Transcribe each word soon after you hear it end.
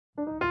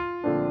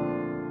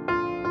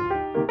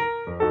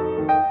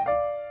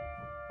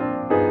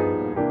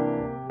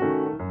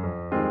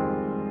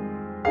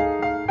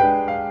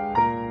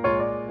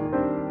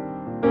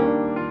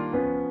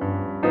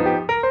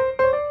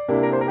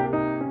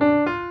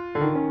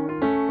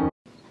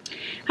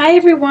Hi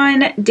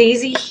everyone,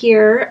 Daisy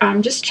here.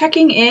 I'm just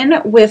checking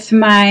in with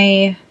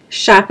my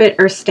Shop It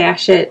or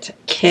Stash It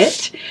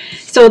kit.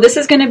 So this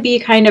is going to be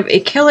kind of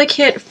a killer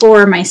kit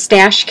for my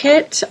stash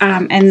kit,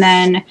 and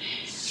then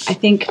I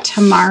think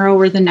tomorrow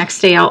or the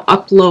next day I'll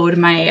upload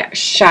my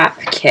shop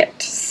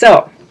kit.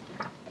 So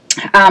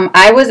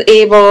I was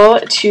able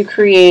to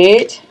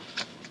create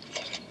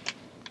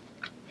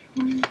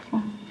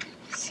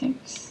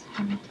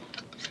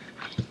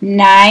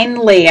 9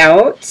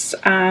 layouts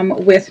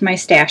with my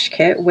stash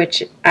kit,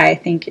 which I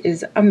think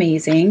is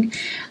amazing.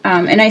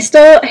 And I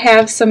still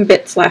have some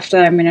bits left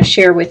that I'm going to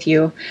share with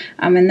you.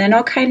 And then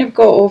I'll kind of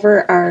go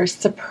over our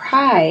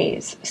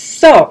surprise.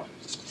 So,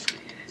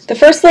 the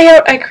first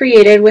layout I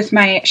created with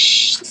my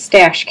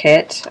stash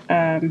kit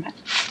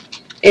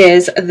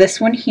is this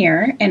one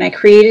here. And I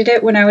created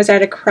it when I was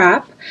at a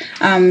crop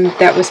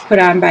that was put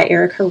on by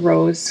Erica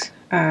Rose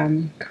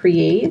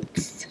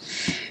Creates.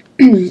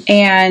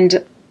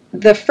 And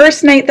the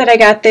first night that I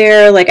got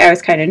there, I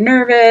was kind of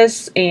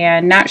nervous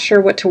and not sure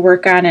what to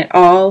work on at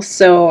all,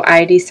 so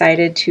I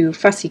decided to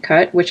fussy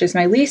cut, which is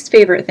my least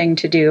favorite thing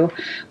to do,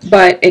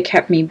 but it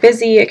kept me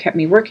busy, it kept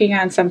me working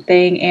on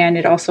something, and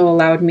it also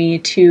allowed me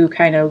to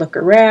kind of look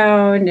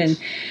around and,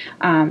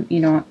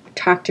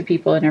 talk to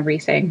people and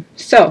everything.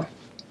 So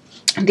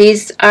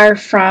these are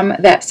from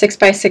that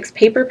 6x6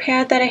 paper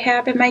pad that I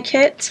have in my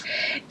kit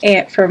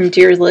from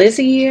Dear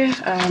Lizzie.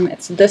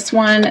 It's this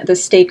one, the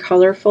Stay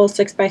Colorful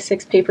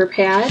 6x6 paper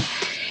pad.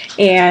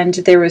 And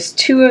there was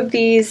 2 of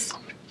these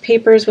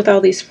papers with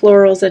all these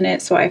florals in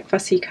it, so I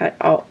fussy cut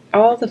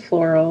all the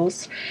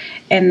florals.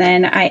 And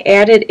then I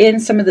added in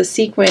some of the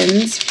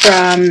sequins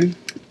from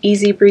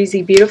Easy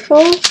Breezy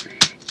Beautiful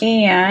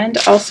and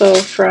also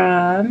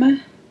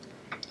from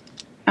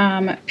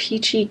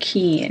Peachy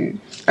Keen.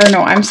 Or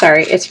no, I'm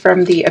sorry, it's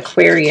from the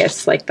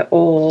Aquarius, the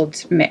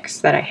old mix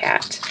that I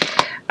had.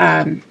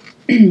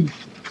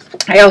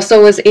 I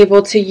also was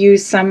able to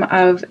use some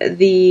of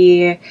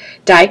the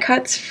die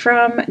cuts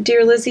from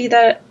Dear Lizzie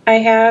that I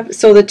have.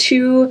 So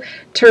to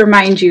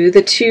remind you,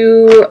 the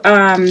 2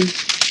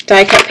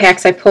 die cut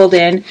packs I pulled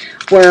in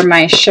were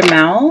my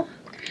Chamel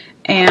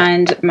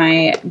and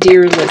my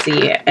Dear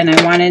Lizzie. And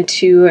I wanted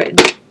to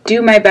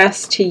do my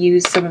best to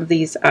use some of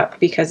these up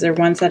because they're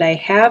ones that I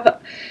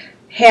have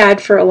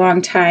had for a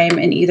long time,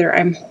 and either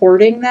I'm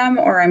hoarding them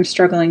or I'm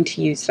struggling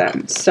to use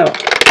them. So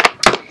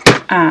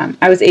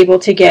I was able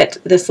to get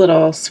this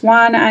little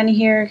swan on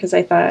here because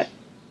I thought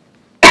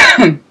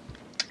it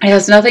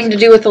has nothing to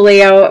do with the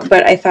layout,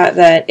 but I thought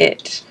that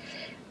it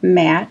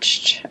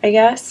matched, I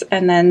guess.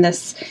 And then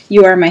this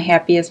You Are My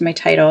Happy is my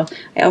title.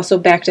 I also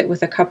backed it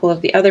with a couple of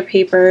the other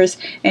papers,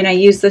 and I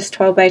used this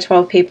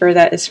 12x12 paper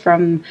that is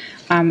from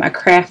a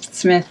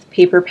Craftsmith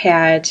paper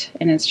pad,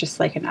 and it's just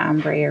like an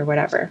ombre or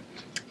whatever.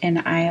 And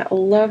I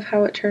love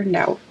how it turned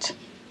out.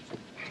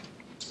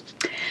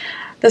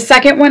 The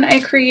second one I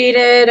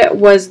created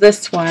was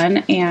this one,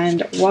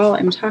 and while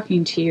I'm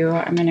talking to you,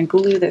 I'm going to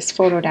glue this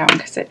photo down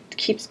because it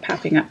keeps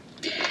popping up.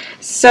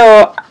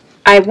 So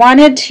I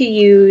wanted to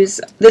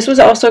use, this was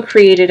also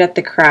created at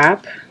the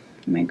crop.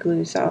 My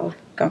glue's all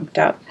gunked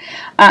up.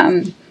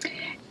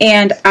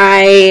 And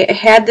I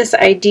had this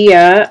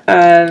idea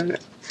of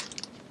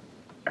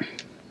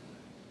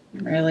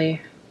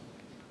really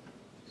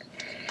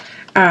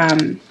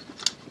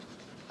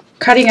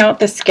cutting out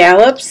the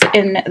scallops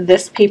in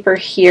this paper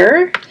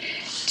here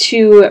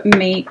to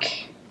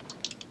make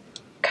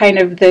kind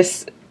of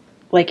this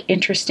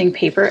interesting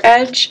paper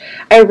edge.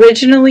 I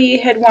originally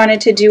had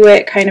wanted to do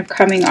it kind of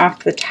coming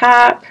off the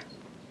top.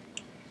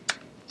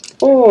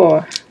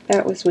 Oh,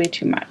 that was way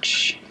too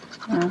much.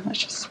 Well, let's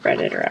just spread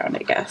it around,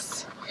 I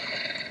guess.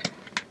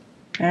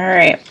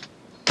 Alright,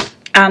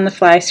 on the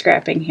fly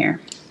scrapping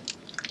here.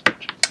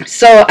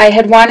 So I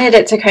had wanted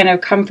it to kind of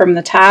come from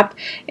the top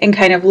and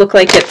kind of look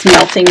like it's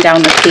melting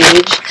down the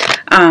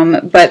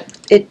page, but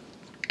it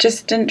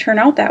just didn't turn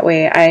out that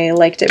way. I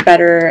liked it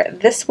better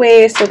this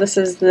way, so this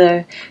is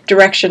the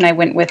direction I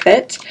went with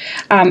it.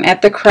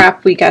 At the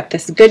crop we got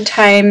this Good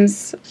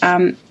Times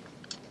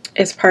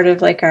as part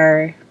of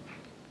our,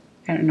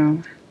 I don't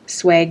know,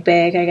 swag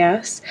bag, I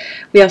guess.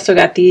 We also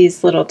got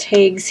these little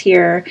tags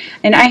here,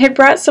 and I had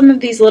brought some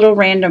of these little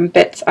random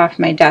bits off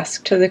my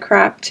desk to the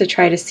crop to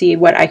try to see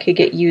what I could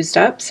get used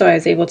up. So I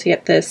was able to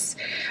get this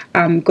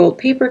gold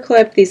paper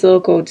clip, these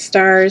little gold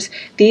stars.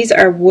 These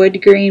are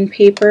wood grain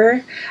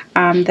paper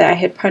that I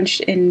had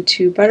punched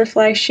into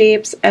butterfly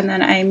shapes, and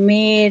then I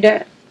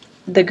made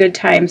the Good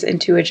Times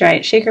into a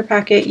giant shaker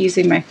pocket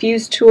using my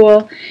fuse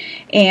tool,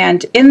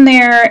 and in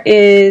there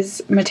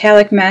is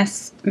Metallic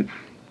Mess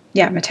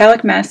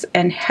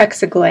and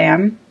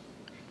Hexaglam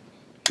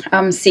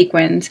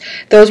sequins.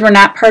 Those were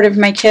not part of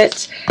my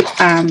kit.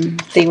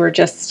 They were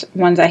just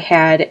ones I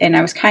had, and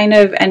I was kind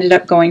of ended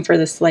up going for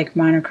this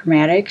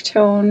monochromatic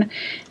tone,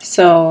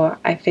 so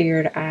I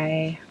figured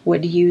I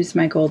would use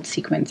my gold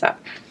sequins up.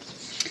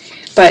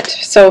 But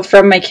so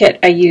from my kit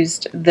I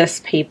used this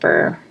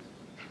paper,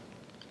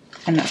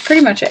 and that's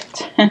pretty much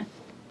it.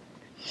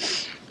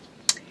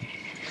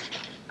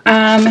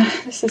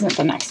 This isn't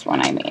the next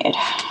one I made.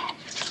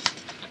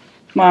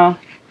 well,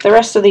 the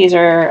rest of these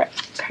are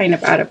kind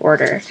of out of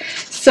order.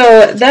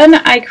 So then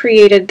I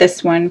created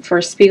this one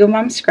for Spiegel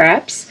Mom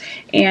Scraps,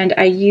 and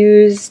I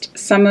used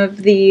some of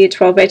the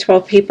 12 by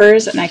 12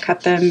 papers and I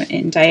cut them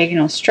in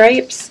diagonal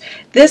stripes.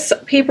 This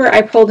paper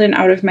I pulled in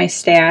out of my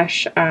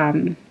stash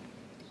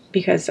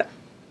because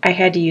I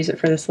had to use it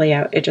for this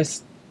layout. It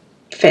just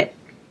fit.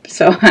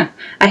 So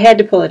I had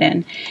to pull it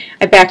in.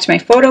 I backed my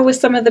photo with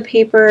some of the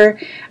paper.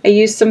 I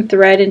used some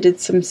thread and did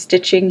some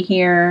stitching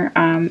here,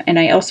 and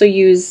I also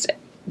used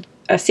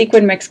a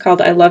sequin mix called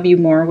I Love You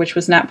More, which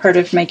was not part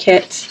of my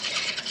kit,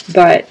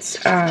 but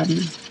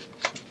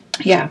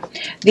yeah,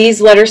 these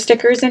letter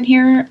stickers in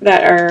here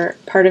that are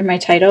part of my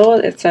title,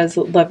 it says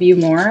Love You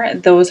More,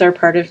 those are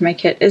part of my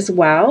kit as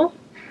well.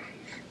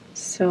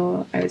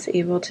 So I was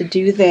able to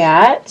do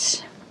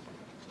that.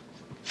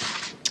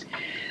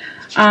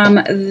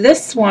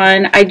 This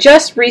one I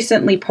just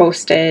recently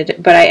posted,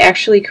 but I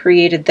actually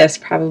created this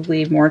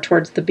probably more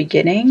towards the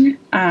beginning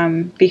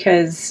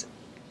because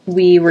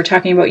we were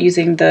talking about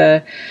using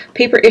the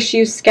paper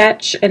issue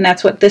sketch, and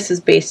that's what this is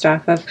based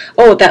off of.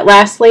 Oh, that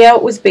last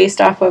layout was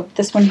based off of,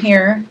 this one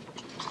here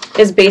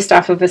is based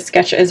off of a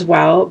sketch as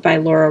well by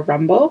Laura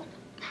Rumble.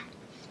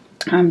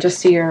 Just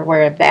so you're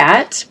aware of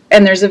that.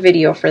 And there's a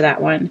video for that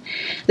one.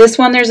 This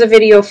one there's a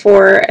video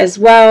for as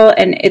well,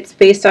 and it's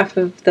based off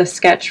of the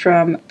sketch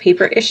from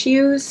Paper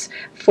Issues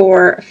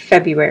for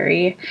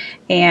February.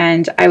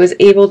 And I was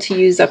able to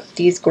use up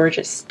these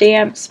gorgeous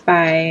stamps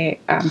by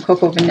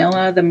Cocoa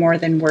Vanilla, the More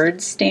Than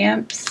Words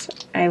stamps.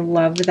 I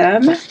love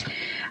them.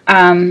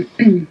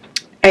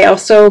 I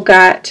also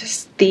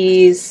got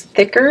these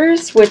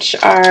thickers, which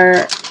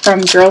are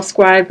from Girl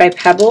Squad by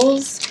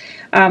Pebbles,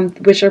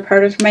 which are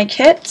part of my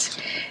kit.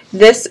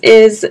 This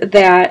is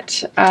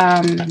that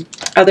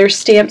other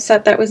stamp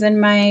set that was in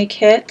my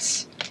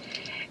kit,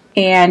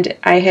 and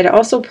I had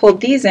also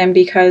pulled these in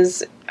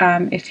because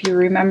if you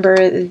remember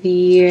at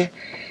the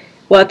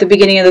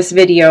beginning of this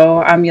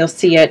video, you'll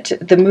see it,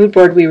 the mood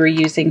board we were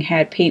using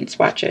had paint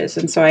swatches,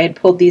 and so I had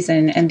pulled these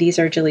in, and these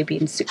are Jelly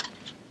Bean Soup.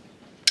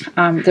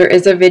 There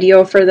is a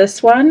video for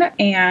this one,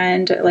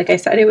 and like I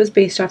said, it was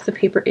based off the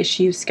Paper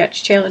Issue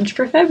Sketch Challenge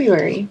for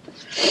February.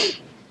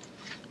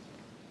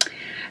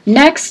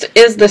 Next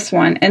is this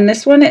one, and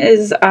this one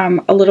is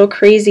a little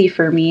crazy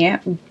for me,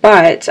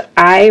 but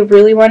I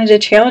really wanted to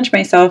challenge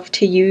myself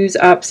to use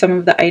up some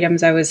of the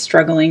items I was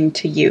struggling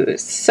to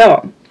use.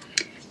 So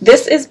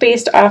this is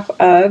based off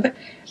of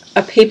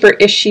a Paper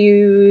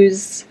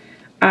Issues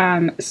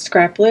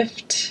Scrap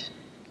Lift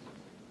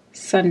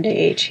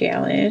Sunday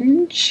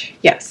challenge.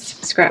 Yes,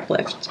 Scrap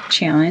Lift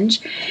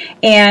challenge.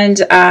 And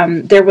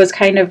there was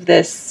kind of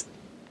this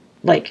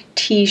like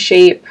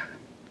T-shape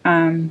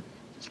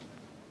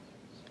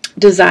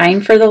design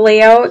for the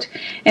layout,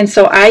 and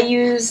so I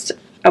used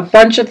a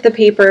bunch of the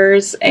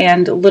papers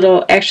and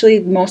little, actually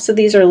most of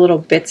these are little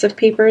bits of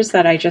papers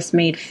that I just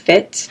made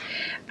fit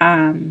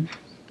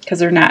because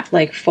they're not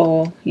like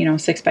full, you know,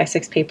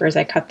 6x6 papers.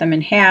 I cut them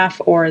in half,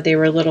 or they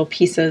were little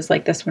pieces,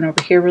 like this one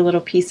over here were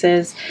little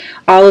pieces.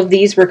 All of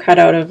these were cut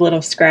out of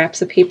little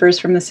scraps of papers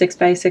from the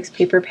 6x6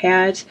 paper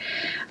pad.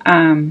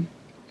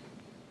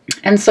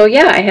 And so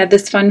yeah, I had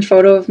this fun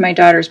photo of my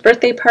daughter's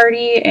birthday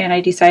party, and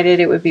I decided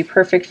it would be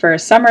perfect for a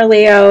summer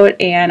layout,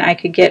 and I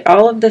could get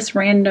all of this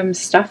random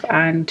stuff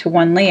on to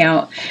one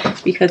layout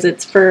because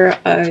it's for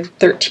a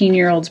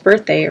 13-year-old's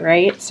birthday,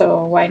 right?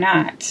 So why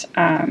not?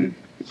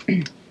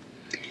 And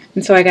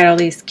so I got all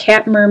these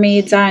cat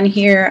mermaids on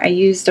here. I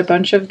used a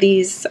bunch of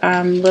these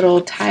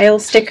little tile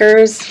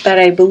stickers that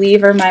I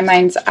believe are My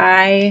Mind's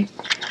Eye.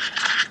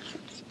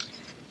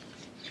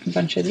 A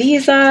bunch of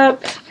these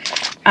up.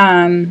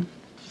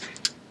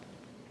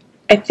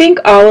 I think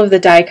all of the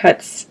die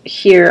cuts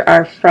here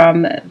are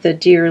from the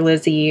Dear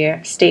Lizzie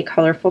Stay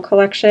Colorful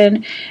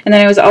collection. And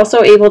then I was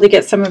also able to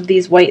get some of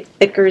these white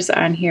thickers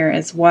on here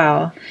as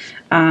well.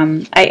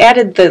 I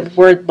added the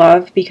word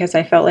love because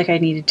I felt like I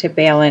needed to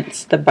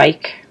balance the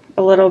bike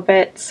a little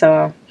bit.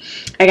 So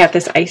I got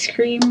this ice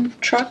cream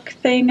truck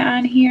thing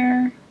on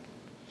here.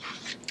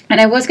 And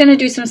I was going to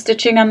do some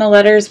stitching on the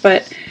letters,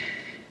 but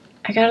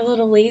I got a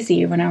little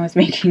lazy when I was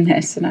making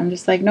this. And I'm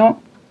just like, nope.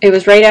 It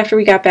was right after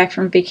we got back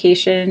from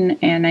vacation,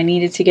 and I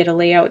needed to get a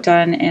layout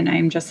done, and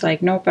I'm just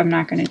like, nope, I'm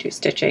not going to do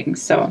stitching.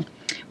 So,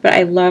 but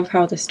I love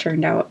how this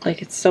turned out.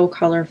 Like, it's so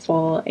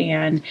colorful,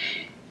 and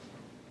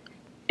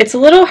it's a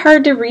little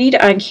hard to read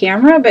on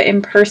camera, but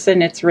in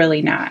person it's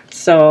really not.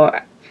 So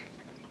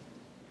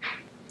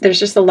there's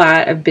just a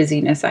lot of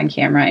busyness on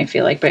camera, I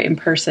feel like, but in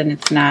person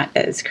it's not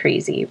as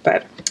crazy.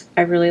 But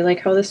I really like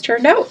how this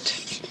turned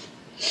out.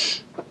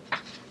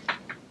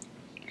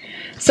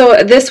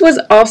 So this was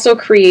also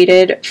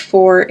created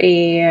for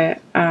a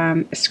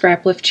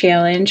scrap lift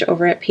challenge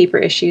over at Paper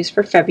Issues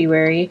for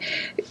February.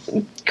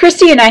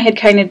 Christy and I had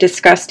kind of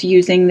discussed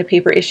using the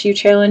paper issue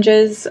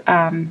challenges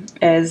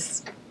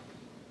as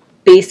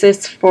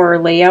basis for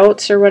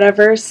layouts or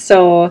whatever,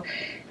 so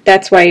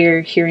that's why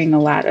you're hearing a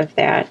lot of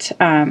that.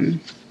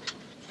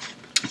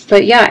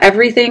 But yeah,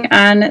 everything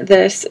on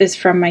this is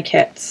from my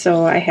kit.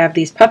 So I have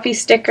these puffy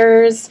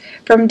stickers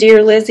from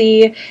Dear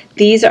Lizzie.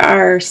 These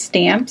are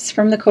stamps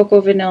from the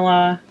Cocoa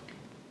Vanilla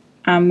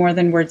More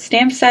Than Words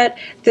stamp set.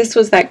 This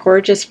was that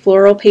gorgeous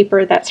floral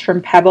paper that's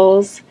from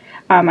Pebbles.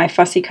 I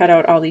fussy cut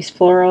out all these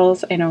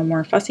florals. I know,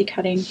 more fussy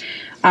cutting.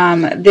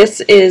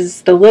 This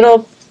is the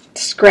little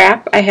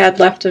scrap I had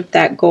left of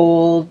that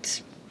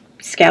gold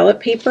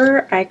scallop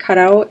paper I cut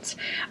out.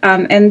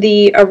 And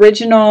the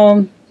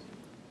original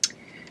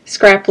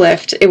scrap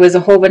lift, it was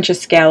a whole bunch of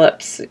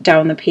scallops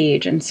down the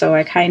page, and so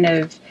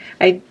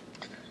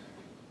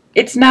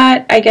it's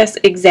not, I guess,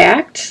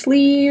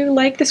 exactly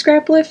like the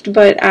scrap lift,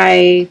 but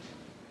I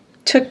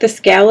took the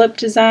scallop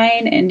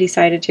design and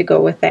decided to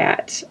go with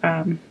that.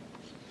 And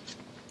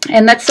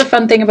that's the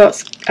fun thing about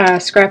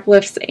scrap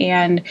lifts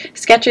and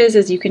sketches,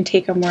 is you can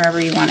take them wherever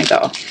you want to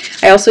go.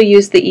 I also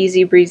used the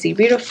Easy Breezy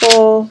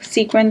Beautiful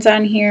sequins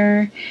on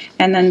here,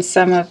 and then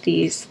some of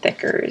these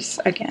thickers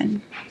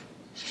again.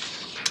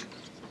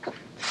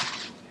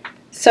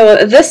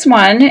 So this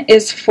one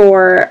is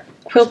for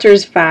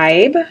Quilter's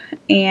Vibe,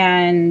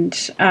 and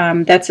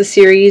that's a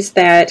series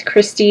that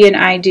Christy and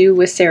I do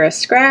with Sarah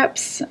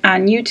Scraps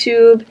on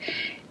YouTube.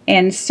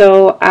 And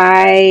so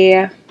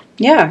I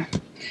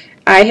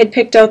had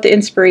picked out the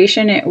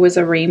inspiration. It was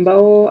a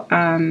rainbow,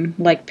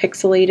 like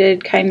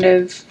pixelated kind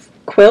of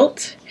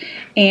quilt,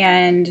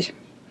 and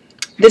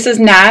this is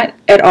not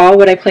at all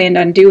what I planned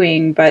on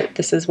doing, but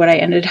this is what I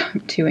ended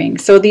up doing.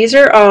 So these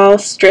are all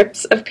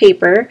strips of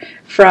paper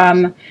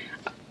from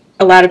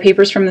a lot of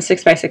papers from the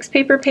 6x6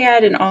 paper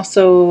pad, and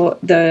also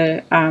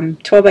the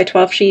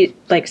 12x12 sheet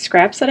like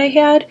scraps that I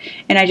had,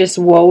 and I just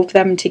wove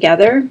them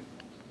together.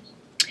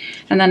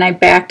 And then I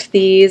backed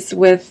these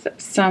with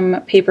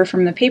some paper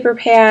from the paper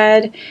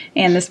pad,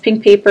 and this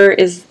pink paper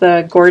is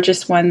the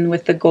gorgeous one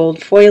with the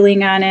gold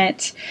foiling on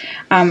it.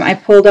 I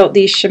pulled out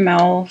these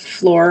Chamel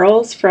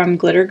florals from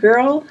Glitter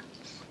Girl,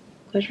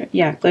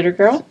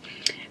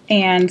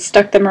 and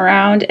stuck them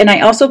around. And I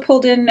also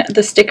pulled in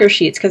the sticker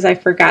sheets because I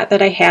forgot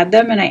that I had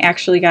them, and I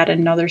actually got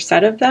another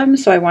set of them,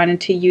 so I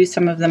wanted to use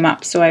some of them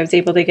up. So I was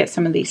able to get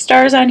some of these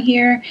stars on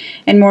here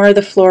and more of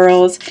the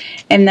florals.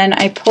 And then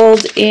I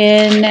pulled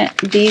in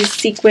these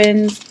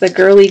sequins, the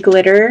Girly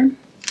Glitter,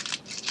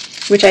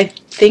 which I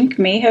think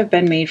may have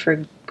been made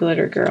for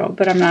Glitter Girl,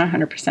 but I'm not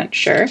 100%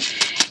 sure.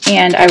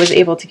 And I was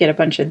able to get a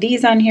bunch of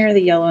these on here, the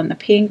yellow and the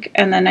pink.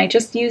 And then I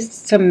just used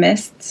some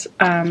mists,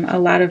 a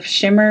lot of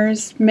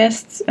shimmers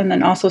mists, and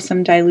then also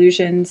some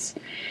dilutions,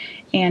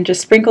 and just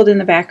sprinkled in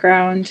the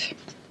background.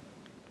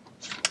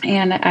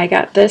 And I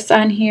got this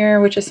on here,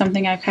 which is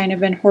something I've kind of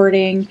been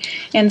hoarding,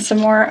 and some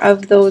more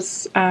of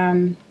those,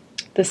 the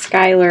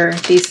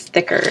Skylar, these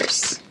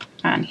stickers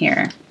on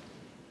here.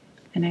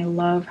 And I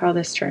love how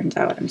this turns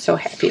out. I'm so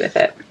happy with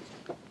it.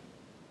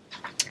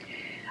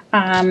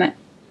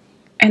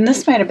 And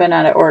this might have been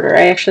out of order.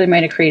 I actually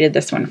might have created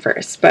this one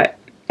first, but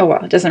oh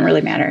well, it doesn't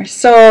really matter.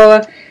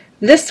 So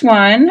this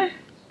one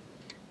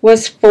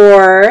was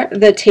for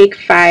the Take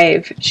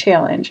 5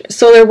 challenge.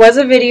 So there was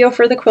a video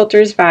for the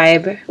Quilter's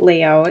Vibe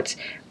layout.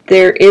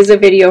 There is a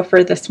video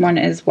for this one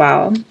as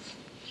well.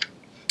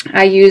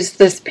 I used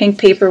this pink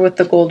paper with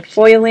the gold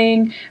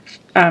foiling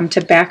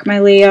to back my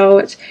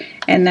layout,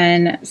 and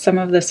then some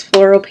of this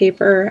floral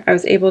paper. I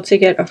was able to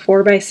get a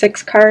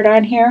 4x6 card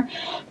on here.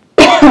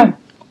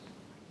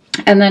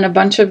 And then a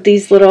bunch of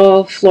these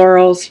little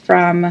florals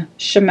from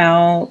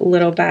Chamel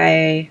Little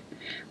by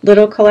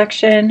Little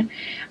collection.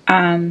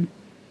 And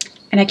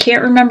I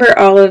can't remember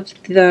all of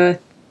the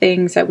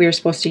things that we were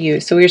supposed to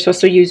use. So we were supposed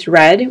to use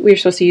red, we were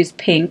supposed to use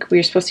pink, we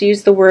were supposed to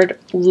use the word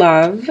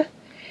love,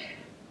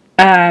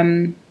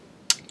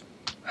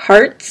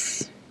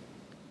 hearts,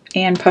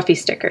 and puffy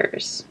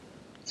stickers.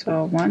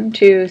 So 1,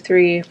 2,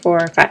 3,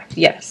 4, 5.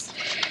 Yes.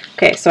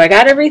 Okay, so I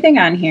got everything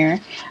on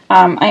here.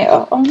 Oh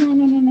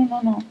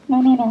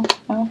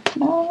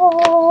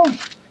no.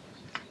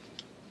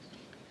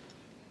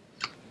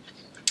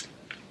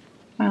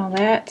 Well,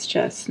 that's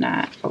just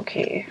not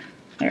okay.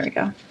 There we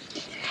go.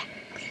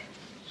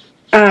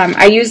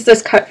 I used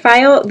this cut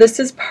file. This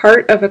is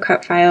part of a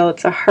cut file.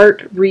 It's a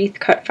heart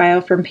wreath cut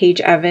file from Paige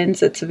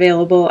Evans. It's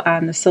available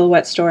on the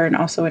Silhouette store and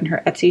also in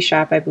her Etsy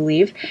shop, I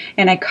believe.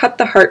 And I cut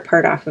the heart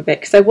part off of it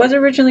because I was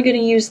originally going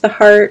to use the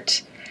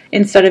heart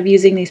instead of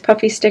using these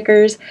puffy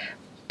stickers,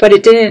 but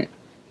it didn't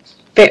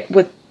fit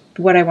with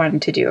what I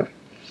wanted to do.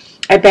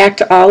 I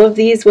backed all of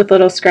these with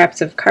little scraps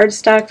of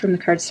cardstock from the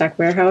Cardstock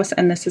Warehouse,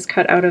 and this is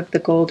cut out of the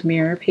gold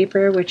mirror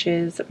paper, which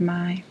is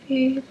my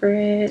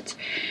favorite.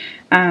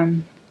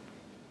 And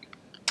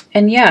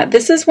yeah,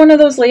 this is one of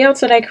those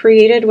layouts that I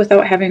created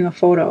without having a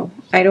photo.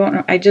 I don't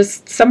know,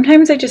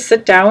 sometimes I just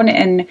sit down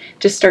and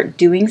just start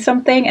doing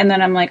something, and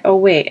then I'm like, oh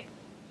wait,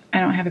 I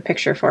don't have a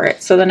picture for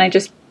it. So then I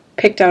just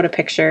picked out a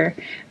picture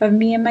of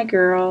me and my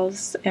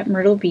girls at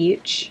Myrtle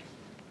Beach.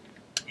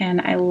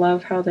 And I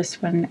love how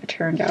this one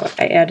turned out.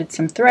 I added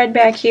some thread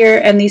back here,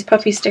 and these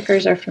puffy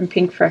stickers are from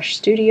Pink Fresh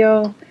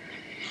Studio.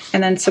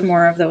 And then some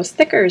more of those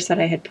stickers that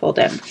I had pulled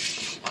in.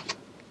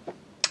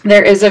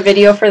 there is a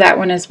video for that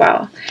one as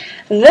well.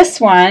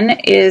 This one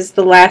is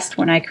the last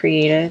one I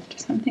created. Did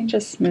something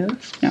just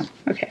move? No.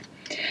 Okay.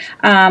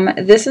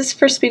 This is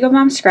for Spiegel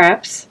Mom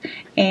Scraps,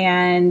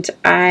 and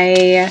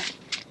I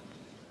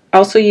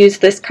also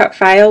used this cut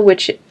file,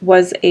 which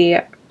was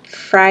a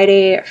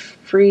Friday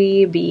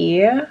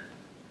freebie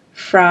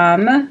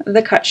from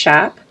the cut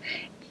shop.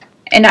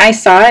 And I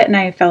saw it and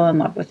I fell in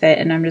love with it,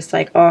 and I'm just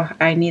like, oh,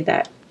 I need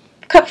that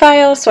cut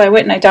file. So I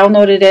went and I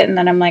downloaded it, and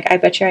then I'm like, I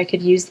bet you I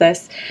could use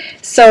this.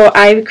 So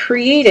I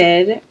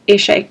created a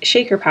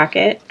shaker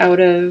pocket out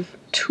of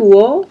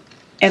tulle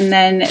and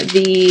then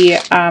the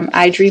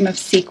I Dream of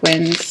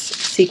Sequins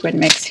sequin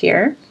mix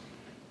here,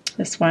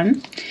 this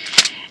one.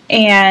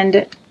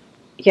 And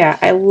yeah,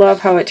 I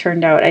love how it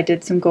turned out. I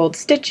did some gold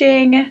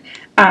stitching.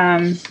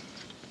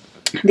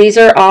 These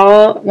are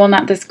all, well,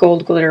 not this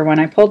gold glitter one.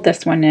 I pulled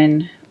this one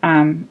in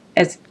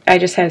as I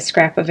just had a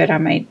scrap of it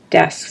on my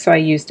desk, so I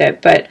used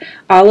it. But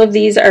all of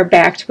these are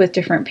backed with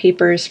different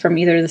papers from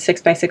either the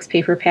 6x6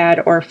 paper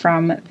pad or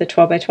from the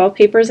 12x12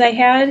 papers I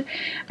had.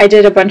 I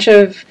did a bunch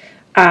of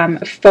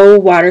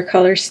faux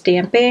watercolor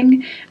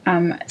stamping.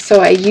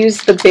 So I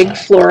used the big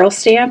floral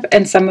stamp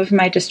and some of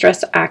my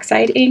Distress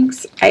Oxide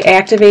inks. I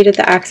activated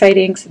the oxide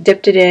inks,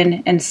 dipped it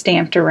in, and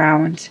stamped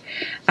around.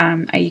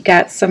 I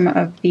got some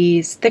of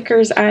these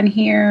thickers on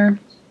here.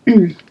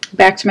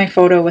 Back to my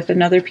photo with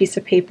another piece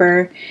of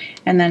paper,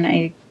 and then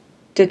I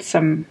did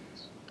some,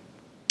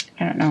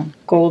 I don't know,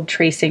 gold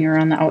tracing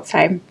around the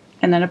outside,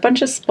 and then a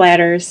bunch of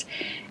splatters.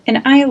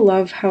 And I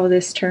love how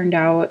this turned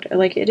out.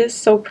 Like, it is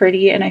so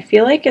pretty, and I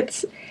feel like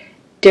it's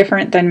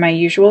different than my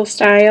usual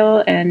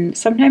style, and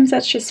sometimes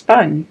that's just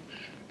fun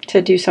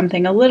to do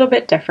something a little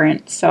bit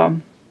different.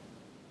 So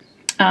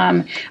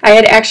I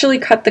had actually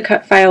cut the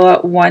cut file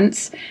out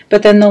once,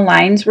 but then the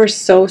lines were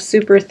so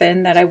super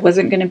thin that I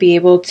wasn't going to be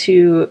able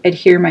to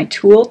adhere my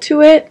tool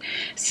to it.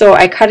 So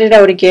I cut it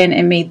out again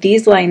and made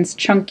these lines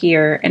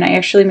chunkier, and I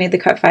actually made the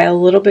cut file a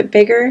little bit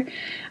bigger.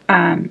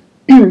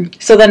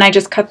 So then I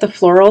just cut the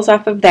florals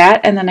off of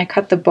that, and then I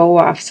cut the bow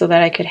off so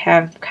that I could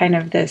have kind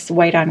of this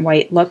white on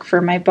white look for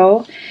my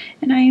bow.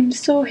 And I am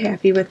so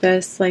happy with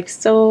this, like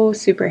so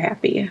super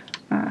happy.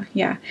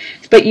 Yeah,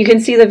 but you can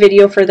see the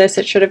video for this.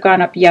 It should have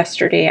gone up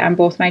yesterday on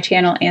both my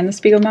channel and the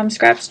Spiegel Mom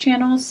Scraps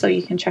channels, so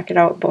you can check it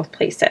out both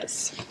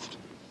places.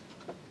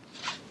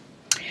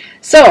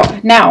 So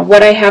now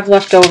what I have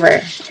left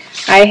over,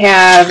 I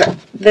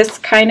have this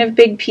kind of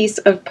big piece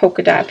of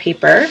polka dot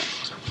paper.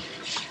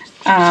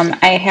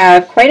 I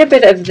have quite a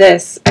bit of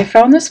this. I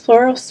found this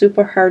floral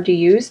super hard to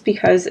use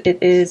because it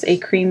is a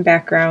cream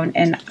background,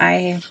 and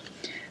I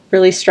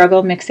really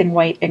struggle mixing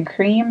white and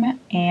cream,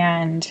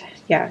 and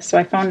yeah, so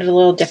I found it a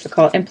little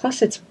difficult, and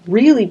plus it's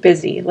really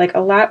busy, like a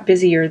lot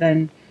busier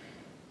than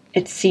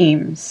it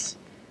seems.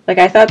 Like,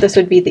 I thought this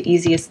would be the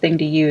easiest thing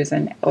to use,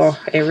 and oh,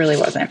 it really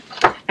wasn't.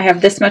 I have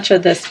this much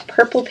of this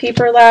purple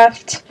paper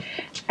left.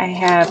 I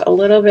have a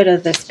little bit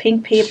of this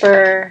pink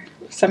paper,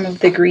 some of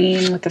the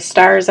green with the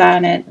stars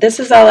on it. This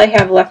is all I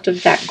have left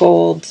of that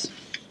gold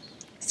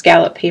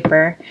scallop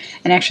paper,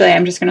 and actually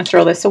I'm just going to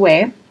throw this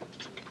away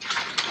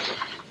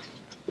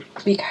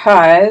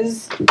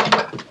because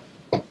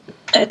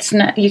it's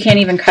not, you can't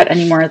even cut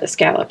any more of the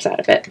scallops out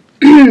of it.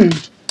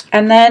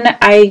 And then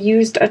I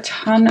used a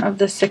ton of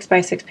the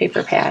 6x6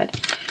 paper pad.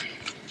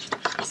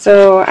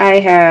 So I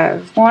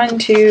have 1,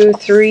 2,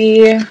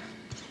 3,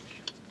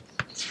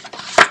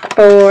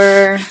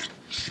 4,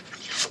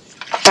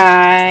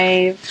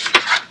 5,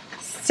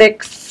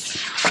 6,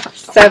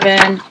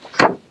 7,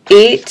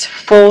 8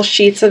 full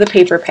sheets of the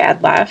paper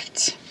pad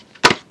left.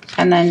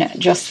 And then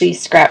just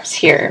these scraps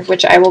here,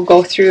 which I will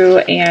go through,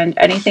 and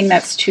anything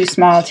that's too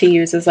small to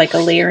use as like a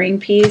layering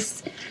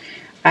piece,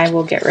 I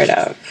will get rid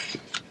of.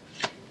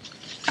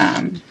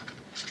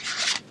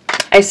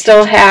 I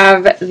still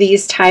have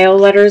these tile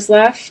letters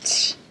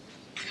left,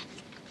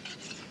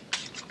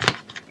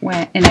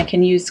 and I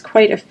can use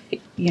quite a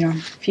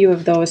few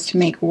of those to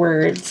make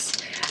words.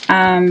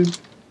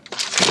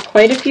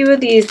 Quite a few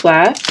of these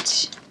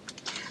left.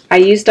 I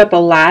used up a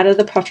lot of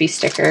the puffy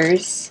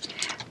stickers.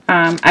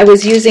 I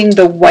was using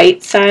the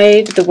white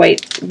side. The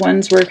white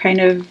ones were kind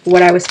of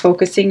what I was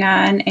focusing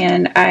on,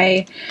 and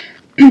I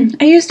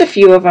used a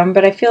few of them,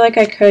 but I feel like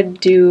I could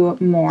do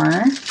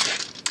more.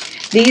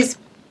 These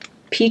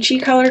peachy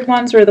colored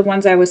ones were the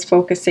ones I was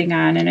focusing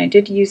on, and I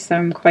did use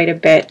them quite a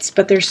bit,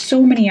 but there's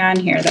so many on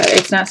here that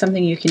it's not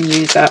something you can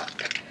use up.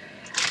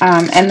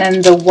 And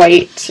then the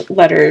white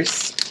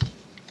letters,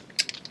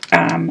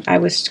 I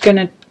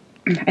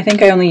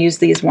think I only used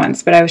these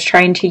once, but I was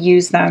trying to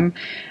use them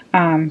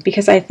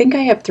because I think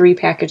I have 3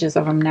 packages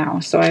of them now.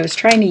 So I was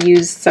trying to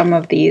use some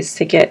of these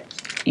to get,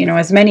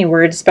 as many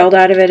words spelled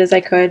out of it as I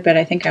could, but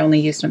I think I only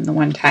used them the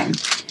one time.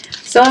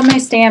 Still have my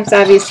stamps,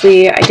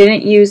 obviously. I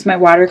didn't use my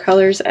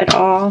watercolors at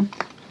all.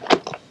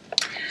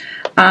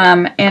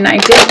 And I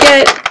did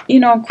get,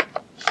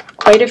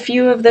 quite a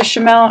few of the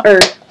Chamel, or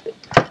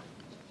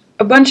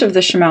a bunch of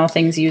the Chamel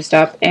things used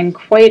up, and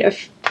quite a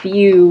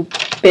few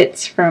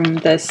bits from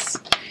this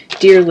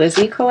Dear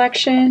Lizzie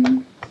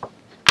collection.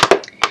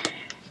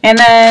 And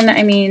then,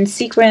 I mean,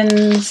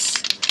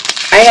 sequins,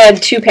 I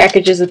had 2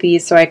 packages of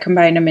these, so I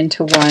combined them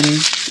into one.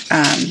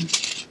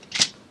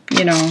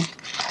 You know,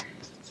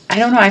 I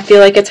don't know, I feel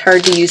like it's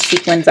hard to use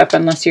sequins up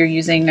unless you're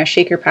using a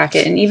shaker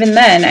pocket. And even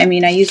then, I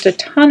mean, I used a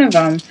ton of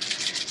them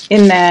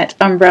in that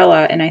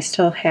umbrella, and I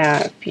still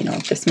have, you know,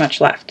 this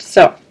much left.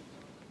 So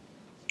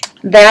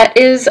that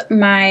is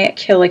my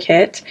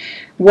Kill-A-Kit,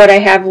 what I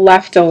have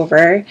left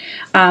over.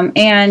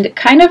 And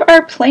kind of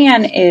our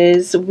plan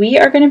is we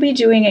are going to be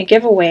doing a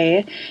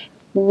giveaway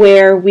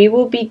where we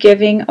will be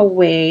giving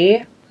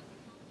away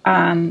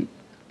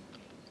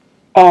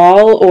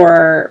all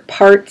or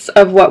parts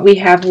of what we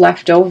have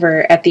left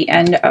over at the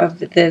end of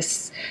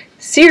this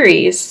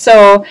series.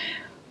 So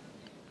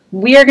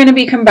we are going to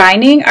be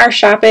combining our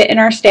Shop It and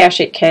our Stash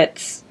It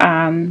kits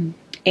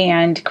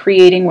and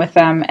creating with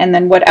them, and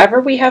then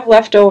whatever we have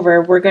left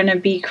over, we're going to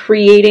be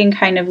creating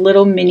kind of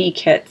little mini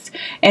kits,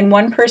 and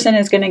one person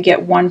is going to get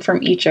one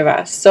from each of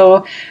us.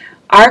 So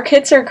our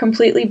kits are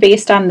completely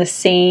based on the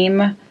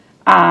same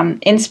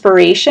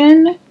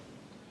inspiration,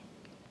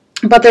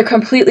 but they're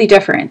completely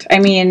different. I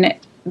mean,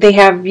 they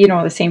have, you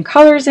know, the same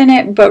colors in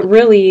it, but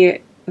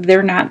really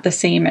they're not the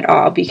same at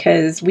all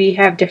because we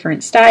have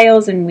different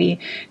styles and we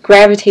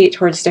gravitate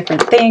towards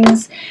different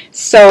things.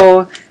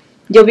 So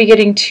you'll be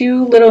getting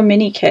 2 little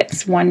mini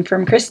kits, one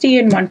from Christy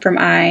and one from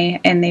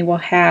I, and they will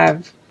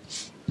have,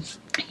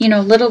 you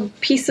know, little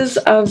pieces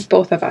of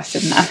both of us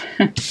in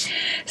them.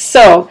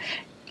 So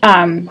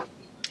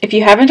if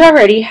you haven't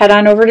already, head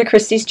on over to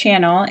Christy's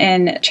channel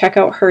and check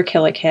out her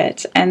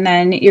Kill-A-Kit. And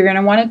then you're going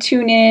to want to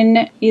tune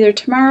in either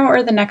tomorrow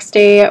or the next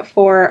day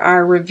for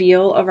our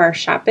reveal of our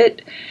Shop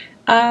It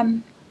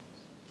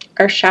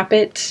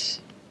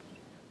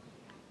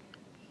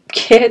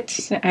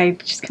kit. I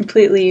just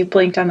completely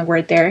blanked on the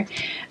word there.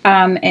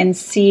 And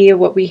see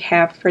what we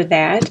have for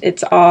that.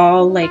 It's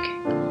all like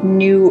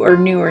new or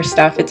newer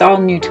stuff. It's all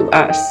new to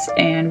us,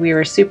 and we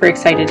were super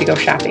excited to go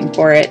shopping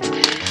for it.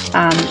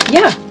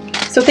 Yeah.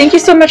 So thank you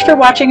so much for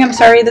watching. I'm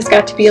sorry this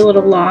got to be a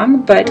little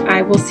long, but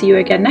I will see you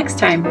again next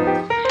time.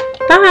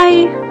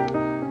 Bye!